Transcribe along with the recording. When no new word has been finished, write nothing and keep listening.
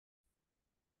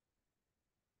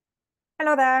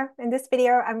Hello there. In this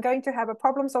video, I'm going to have a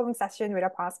problem-solving session with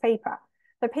a past paper.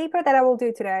 The paper that I will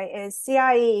do today is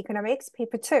CIE Economics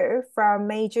Paper 2 from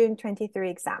May-June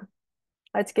 23 exam.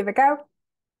 Let's give it a go.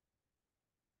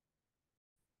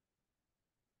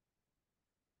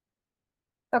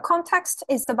 The context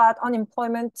is about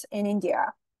unemployment in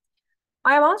India.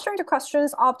 I am answering the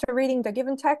questions after reading the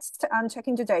given text and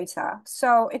checking the data,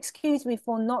 so excuse me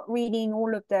for not reading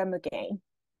all of them again.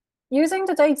 Using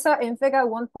the data in figure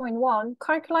 1.1,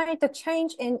 calculate the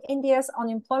change in India's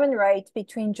unemployment rate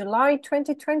between July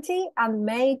 2020 and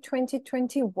May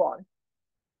 2021.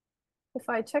 If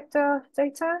I check the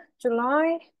data,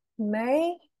 July,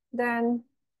 May, then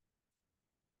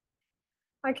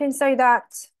I can say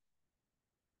that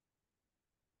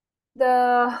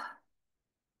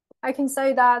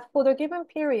for the given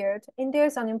period,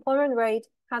 India's unemployment rate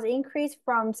has increased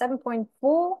from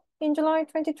 7.4 in July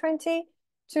 2020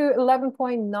 to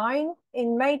 11.9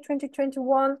 in May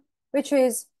 2021, which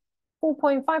is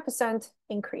 4.5%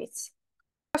 increase.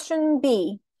 Question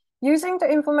B. Using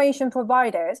the information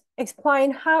provided,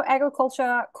 explain how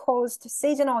agriculture caused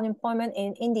seasonal unemployment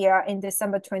in India in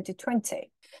December 2020.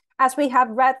 As we have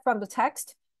read from the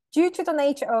text, due to the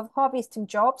nature of harvesting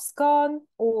jobs gone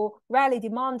or rarely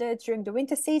demanded during the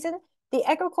winter season, the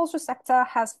agricultural sector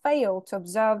has failed to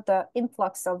observe the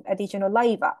influx of additional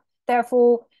labor.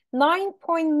 Therefore, 9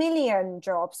 million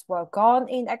jobs were gone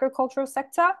in agricultural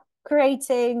sector,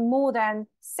 creating more than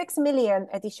 6 million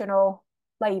additional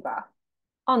labor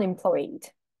unemployed.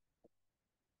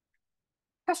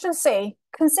 Question C.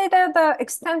 Consider the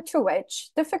extent to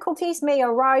which difficulties may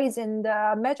arise in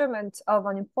the measurement of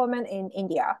unemployment in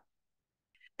India.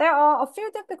 There are a few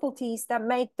difficulties that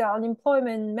make the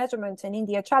unemployment measurement in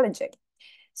India challenging,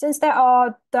 since there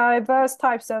are diverse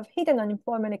types of hidden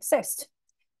unemployment exist.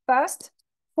 First,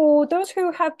 for those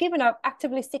who have given up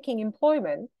actively seeking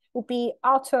employment will be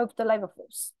out of the labor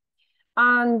force.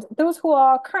 And those who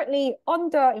are currently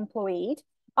underemployed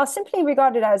are simply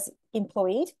regarded as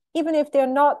employed, even if they're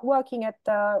not working at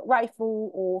the rightful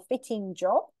or fitting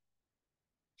job.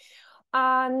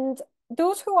 And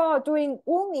those who are doing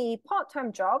only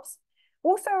part-time jobs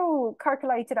also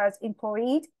calculated as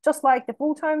employed, just like the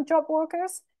full-time job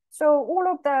workers. So all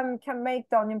of them can make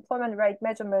the unemployment rate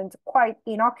measurement quite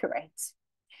inaccurate.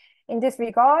 In this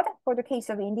regard, for the case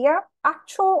of India,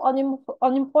 actual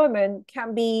unemployment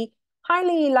can be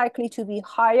highly likely to be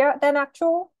higher than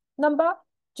actual number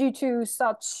due to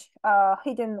such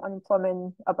hidden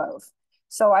unemployment above.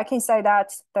 So I can say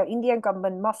that the Indian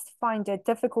government must find it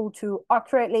difficult to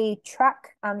accurately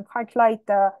track and calculate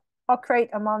the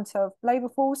accurate amount of labor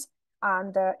force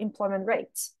and employment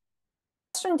rates.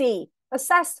 Question D.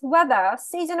 Assess whether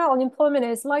seasonal unemployment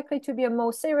is likely to be a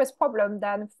more serious problem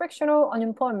than frictional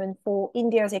unemployment for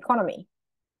India's economy.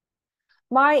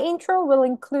 My intro will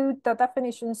include the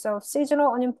definitions of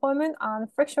seasonal unemployment and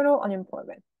frictional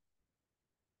unemployment.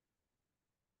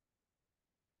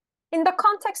 In the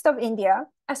context of India,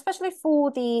 especially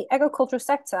for the agricultural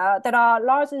sector that are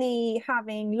largely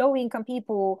having low-income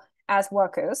people as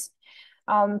workers,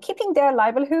 keeping their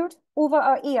livelihood over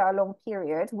a year-long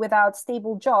period without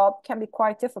stable job can be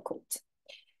quite difficult.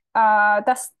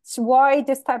 That's why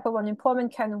this type of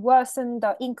unemployment can worsen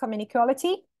the income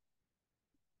inequality.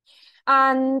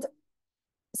 And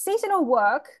seasonal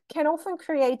work can often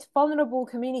create vulnerable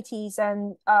communities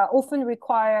and often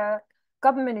require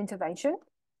government intervention.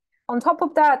 On top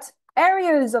of that,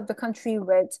 areas of the country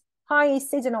with high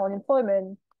seasonal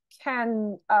unemployment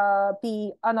can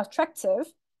be unattractive,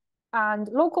 and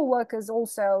local workers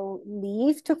also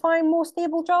leave to find more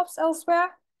stable jobs elsewhere.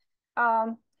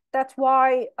 That's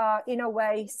why, in a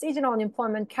way, seasonal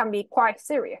unemployment can be quite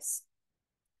serious.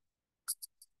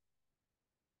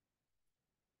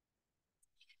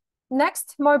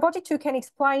 Next, Moribodi can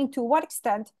explain to what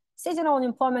extent seasonal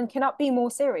unemployment cannot be more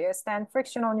serious than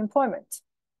frictional unemployment.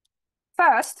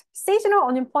 First, seasonal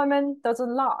unemployment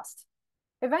doesn't last.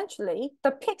 Eventually,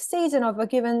 the peak season of a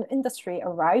given industry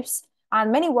arrives, and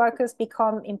many workers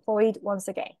become employed once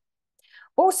again.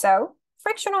 Also,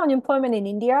 frictional unemployment in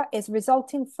India is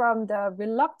resulting from the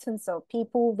reluctance of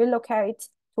people relocate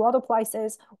to other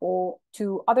places or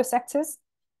to other sectors.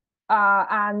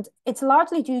 And it's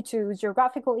largely due to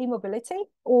geographical immobility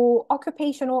or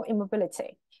occupational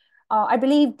immobility. I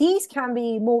believe these can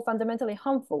be more fundamentally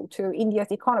harmful to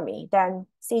India's economy than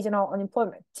seasonal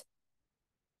unemployment.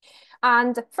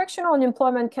 And frictional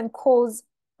unemployment can cause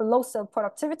a loss of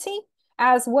productivity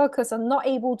as workers are not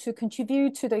able to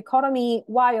contribute to the economy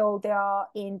while they are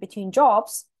in between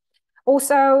jobs.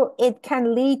 Also, it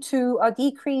can lead to a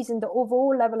decrease in the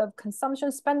overall level of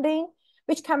consumption spending,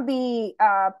 which can be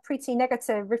a pretty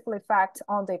negative ripple effect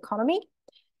on the economy.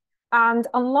 And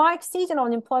unlike seasonal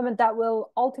unemployment that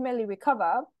will ultimately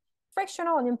recover,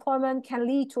 frictional unemployment can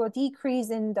lead to a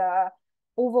decrease in the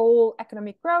overall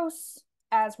economic growth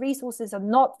as resources are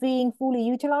not being fully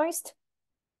utilized.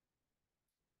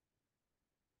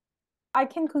 I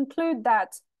can conclude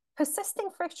that persisting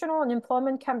frictional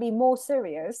unemployment can be more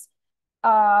serious.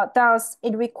 Thus,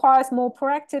 it requires more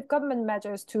proactive government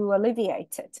measures to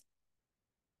alleviate it.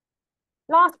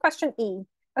 Last question E.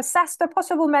 Assess the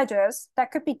possible measures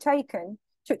that could be taken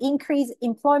to increase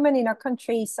employment in a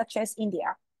country such as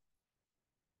India.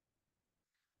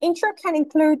 Intro can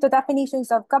include the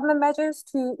definitions of government measures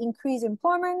to increase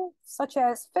employment, such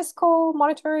as fiscal,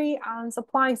 monetary, and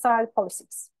supply-side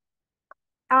policies.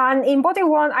 And in body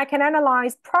one, I can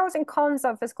analyze pros and cons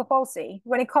of fiscal policy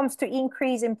when it comes to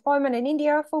increase employment in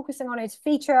India, focusing on its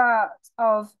feature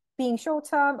of being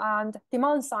short-term and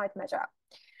demand-side measure.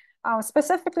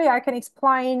 Specifically, I can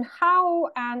explain how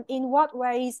and in what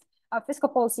ways fiscal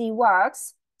policy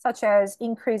works, such as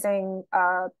increasing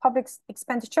public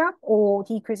expenditure or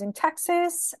decreasing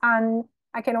taxes. And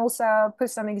I can also put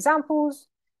some examples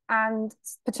and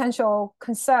potential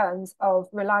concerns of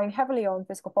relying heavily on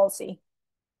fiscal policy.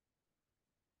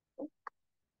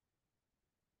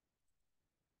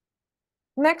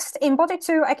 Next, in body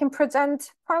two, I can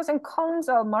present pros and cons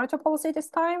of monetary policy this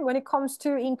time when it comes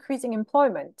to increasing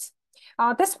employment.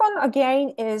 This one,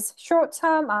 again, is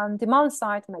short-term and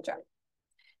demand-side measure.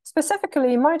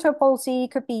 Specifically, monetary policy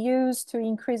could be used to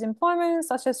increase employment,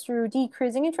 such as through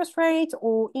decreasing interest rate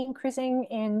or increasing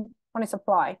in money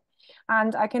supply.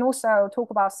 And I can also talk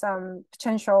about some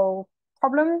potential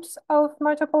problems of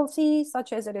monetary policy,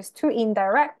 such as it is too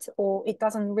indirect or it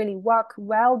doesn't really work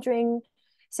well during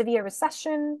severe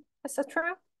recession,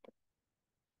 etc.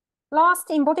 Last,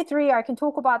 in body three, I can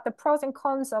talk about the pros and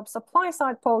cons of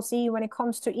supply-side policy when it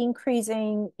comes to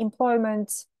increasing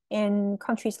employment in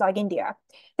countries like India.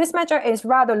 This measure is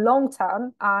rather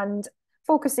long-term and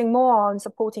focusing more on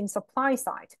supporting supply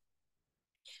side.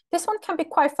 This one can be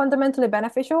quite fundamentally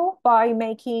beneficial by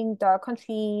making the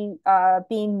country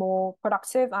being more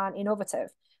productive and innovative.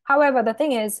 However, the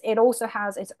thing is, it also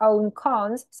has its own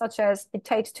cons, such as it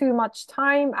takes too much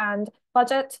time and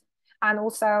budget, and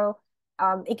also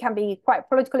it can be quite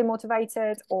politically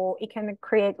motivated, or it can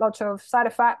create lots of side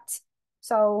effects.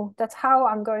 So that's how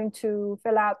I'm going to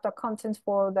fill out the content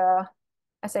for the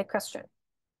essay question.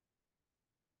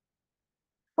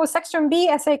 For section B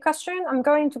essay question, I'm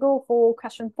going to go for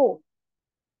question 4.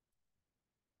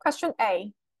 Question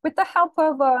A. With the help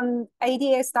of an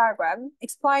ADS diagram,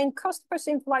 explain cost push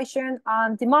inflation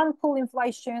and demand pull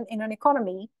inflation in an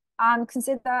economy, and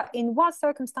consider in what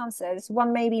circumstances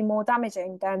one may be more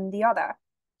damaging than the other.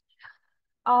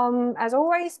 As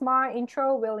always, my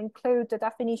intro will include the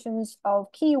definitions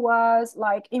of keywords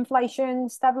like inflation,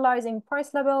 stabilizing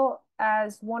price level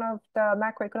as one of the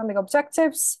macroeconomic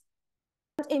objectives.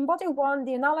 In body one,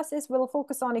 the analysis will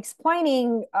focus on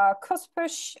explaining cost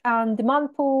push and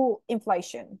demand pull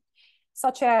inflation,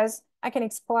 such as I can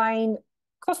explain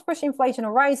cost push inflation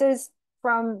arises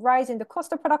from rise in the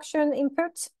cost of production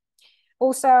input.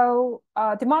 Also,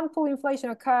 demand pull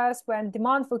inflation occurs when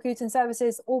demand for goods and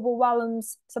services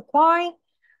overwhelms supply,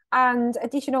 and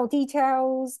additional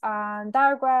details and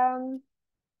diagram.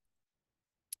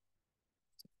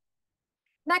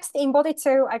 Next, in body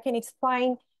two, I can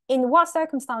explain in what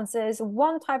circumstances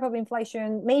one type of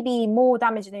inflation may be more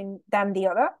damaging than the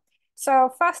other.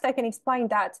 So first, I can explain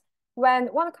that when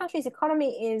one country's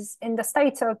economy is in the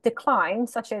state of decline,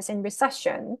 such as in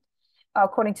recession,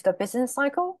 according to the business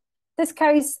cycle, this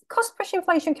case, cost push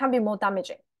inflation can be more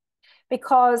damaging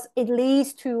because it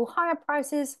leads to higher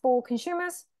prices for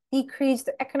consumers, decreased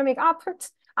economic output,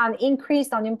 and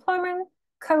increased unemployment,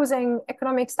 causing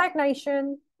economic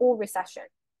stagnation or recession.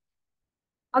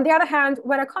 On the other hand,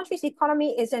 when a country's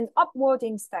economy is in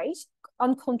upwarding stage,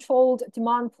 uncontrolled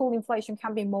demand pull inflation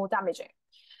can be more damaging,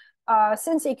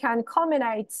 since it can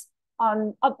culminate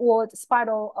on upward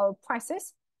spiral of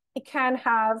prices. It can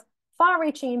have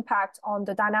far-reaching impact on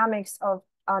the dynamics of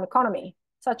an economy,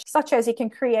 such as it can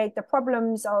create the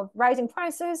problems of rising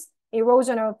prices,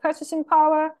 erosion of purchasing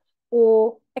power,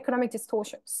 or economic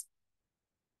distortions.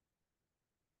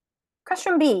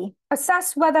 Question B,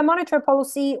 assess whether monetary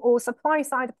policy or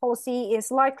supply-side policy is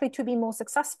likely to be more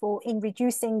successful in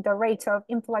reducing the rate of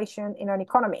inflation in an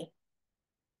economy.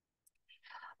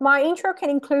 My intro can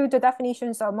include the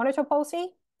definitions of monetary policy,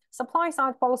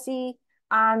 supply-side policy,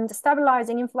 and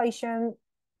stabilizing inflation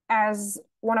as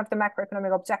one of the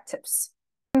macroeconomic objectives.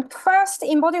 First,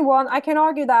 in body one, I can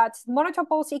argue that monetary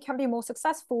policy can be more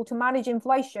successful to manage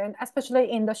inflation,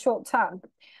 especially in the short term.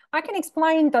 I can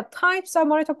explain the types of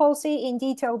monetary policy in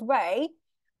detailed way,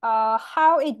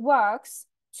 how it works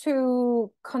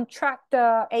to contract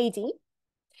the AD,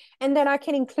 and then I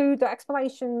can include the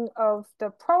explanation of the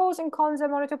pros and cons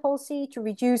of monetary policy to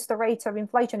reduce the rate of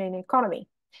inflation in the economy.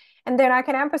 And then I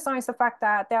can emphasize the fact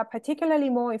that they are particularly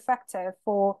more effective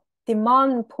for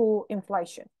demand pull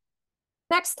inflation.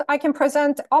 Next, I can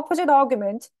present opposite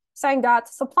argument saying that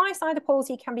supply side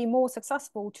policy can be more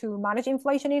successful to manage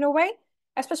inflation in a way,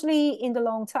 especially in the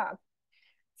long term.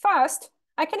 First,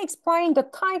 I can explain the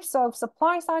types of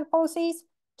supply side policies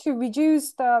to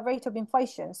reduce the rate of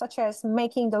inflation, such as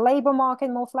making the labor market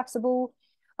more flexible,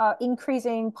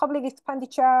 increasing public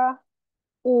expenditure,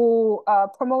 or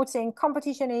promoting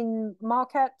competition in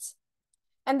markets.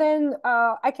 And then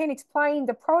I can explain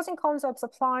the pros and cons of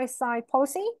supply side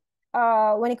policy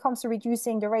when it comes to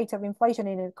reducing the rate of inflation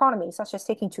in the economy, such as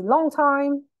taking too long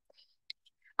time.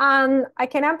 And I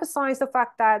can emphasize the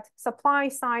fact that supply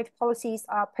side policies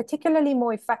are particularly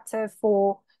more effective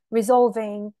for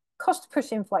resolving cost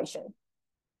push inflation.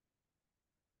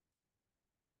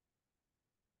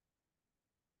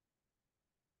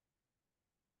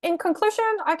 In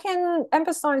conclusion, I can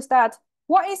emphasize that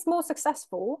what is more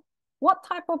successful, what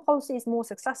type of policy is more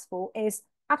successful is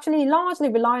actually largely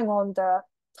relying on the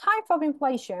type of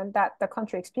inflation that the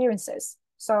country experiences.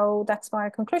 So that's my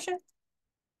conclusion.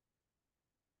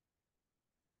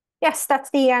 Yes, that's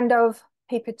the end of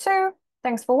paper 2.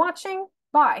 Thanks for watching.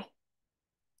 Bye.